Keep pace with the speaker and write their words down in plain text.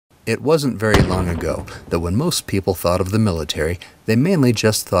It wasn't very long ago that when most people thought of the military, they mainly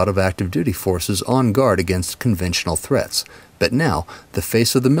just thought of active duty forces on guard against conventional threats. But now, the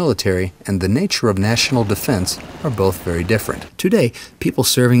face of the military and the nature of national defense are both very different. Today, people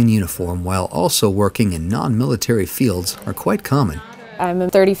serving in uniform while also working in non-military fields are quite common. I'm a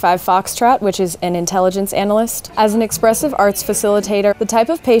 35 Foxtrot, which is an intelligence analyst. As an expressive arts facilitator, the type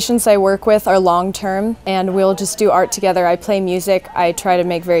of patients I work with are long-term, and we'll just do art together. I play music, I try to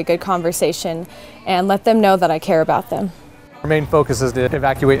make very good conversation, and let them know that I care about them. Our main focus is to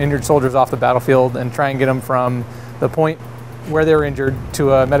evacuate injured soldiers off the battlefield and try and get them from the point where they're injured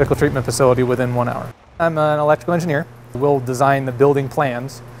to a medical treatment facility within 1 hour. I'm an electrical engineer. We'll design the building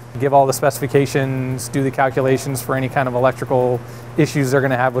plans, give all the specifications, do the calculations for any kind of electrical issues they're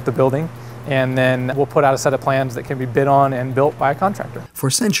going to have with the building, and then we'll put out a set of plans that can be bid on and built by a contractor. For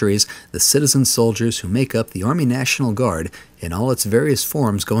centuries, the citizen soldiers who make up the Army National Guard, in all its various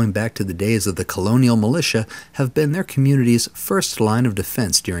forms going back to the days of the colonial militia, have been their community's first line of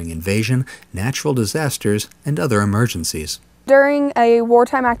defense during invasion, natural disasters, and other emergencies. During a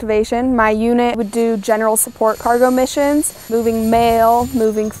wartime activation, my unit would do general support cargo missions, moving mail,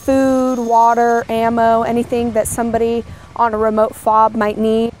 moving food, water, ammo, anything that somebody on a remote fob might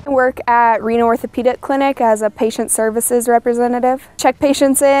need. I work at Reno Orthopedic Clinic as a patient services representative. Check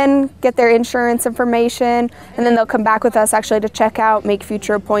patients in, get their insurance information, and then they'll come back with us actually to check out, make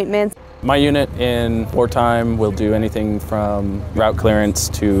future appointments. My unit in wartime will do anything from route clearance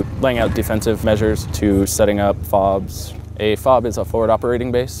to laying out defensive measures to setting up FOBs. A FOB is a forward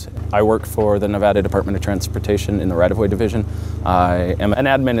operating base. I work for the Nevada Department of Transportation in the right-of-way division. I am an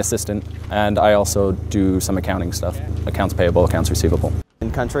admin assistant, and I also do some accounting stuff, accounts payable, accounts receivable. In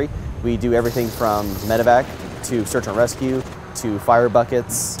country, we do everything from medevac to search and rescue to fire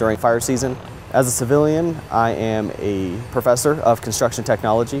buckets during fire season. As a civilian, I am a professor of construction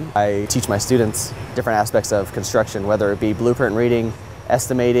technology. I teach my students different aspects of construction, whether it be blueprint reading,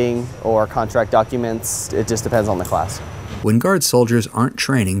 estimating, or contract documents. It just depends on the class. When Guard soldiers aren't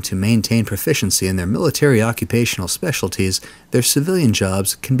training to maintain proficiency in their military occupational specialties, their civilian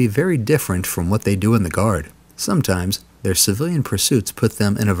jobs can be very different from what they do in the Guard. Sometimes, their civilian pursuits put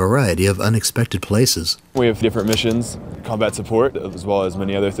them in a variety of unexpected places. We have different missions, combat support, as well as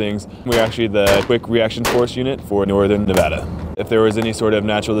many other things. We're actually the Quick Reaction Force unit for Northern Nevada. If there was any sort of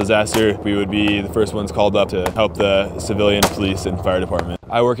natural disaster, we would be the first ones called up to help the civilian, police, and fire department.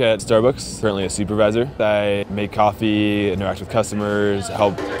 I work at Starbucks, currently a supervisor. I make coffee, interact with customers,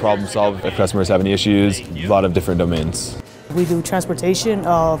 help problem solve if customers have any issues, a lot of different domains. We do transportation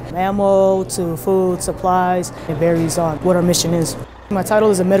of ammo to food, supplies. It varies on what our mission is. My title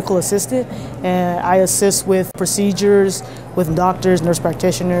is a medical assistant, and I assist with procedures with doctors, nurse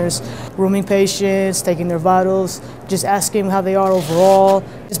practitioners, rooming patients, taking their vitals, just asking how they are overall,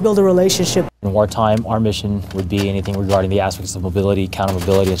 just build a relationship. In wartime, our mission would be anything regarding the aspects of mobility,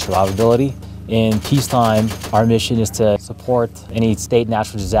 counter-mobility, and survivability. In peacetime, our mission is to support any state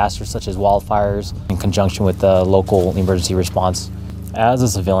natural disasters such as wildfires in conjunction with the local emergency response. As a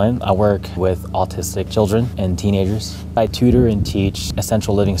civilian, I work with autistic children and teenagers. I tutor and teach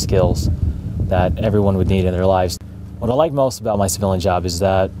essential living skills that everyone would need in their lives. What I like most about my civilian job is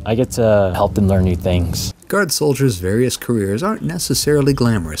that I get to help them learn new things. Guard soldiers' various careers aren't necessarily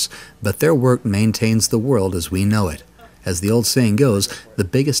glamorous, but their work maintains the world as we know it. As the old saying goes, the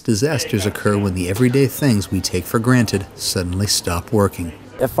biggest disasters occur when the everyday things we take for granted suddenly stop working.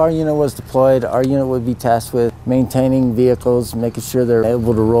 If our unit was deployed, our unit would be tasked with maintaining vehicles, making sure they're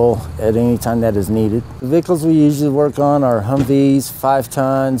able to roll at any time that is needed. The vehicles we usually work on are Humvees, 5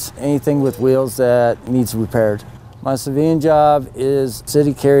 tons, anything with wheels that needs repaired. My civilian job is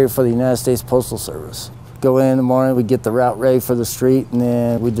city carrier for the United States Postal Service. Go in the morning, we get the route ready for the street, and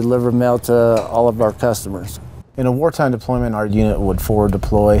then we deliver mail to all of our customers. In a wartime deployment, our unit would forward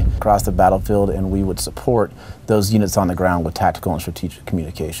deploy across the battlefield, and we would support those units on the ground with tactical and strategic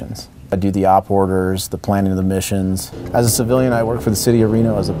communications. I do the op orders, the planning of the missions. As a civilian, I work for the city of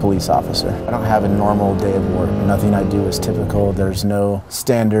Reno as a police officer. I don't have a normal day of work. Nothing I do is typical. There's no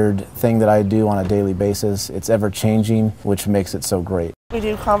standard thing that I do on a daily basis. It's ever changing, which makes it so great. We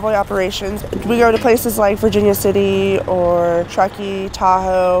do convoy operations. We go to places like Virginia City or Truckee,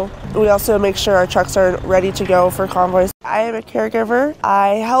 Tahoe. We also make sure our trucks are ready to go for convoys. I am a caregiver. I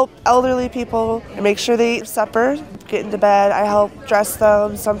help elderly people make sure they eat supper, get into bed. I help dress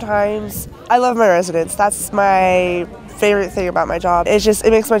them sometimes. I love my residents. That's my favorite thing about my job. It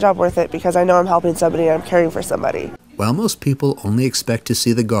makes my job worth it because I know I'm helping somebody and I'm caring for somebody. While most people only expect to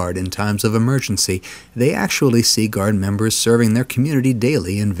see the Guard in times of emergency, they actually see Guard members serving their community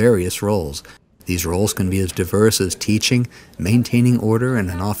daily in various roles. The These roles can be as diverse as teaching, maintaining order in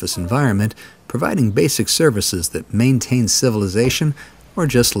an office environment, providing basic services that maintain civilization, or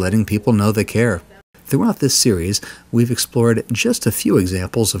just letting people know they care. Throughout this series, we've explored just a few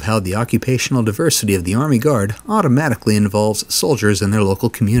examples of how the occupational diversity of the Army Guard automatically involves soldiers in their local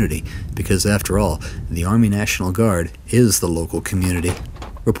community, because after all, the Army National Guard is the local community.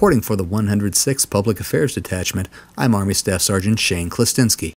 Reporting for the 106th Public Affairs Detachment, I'm Army Staff Sergeant Shane Klistinsky.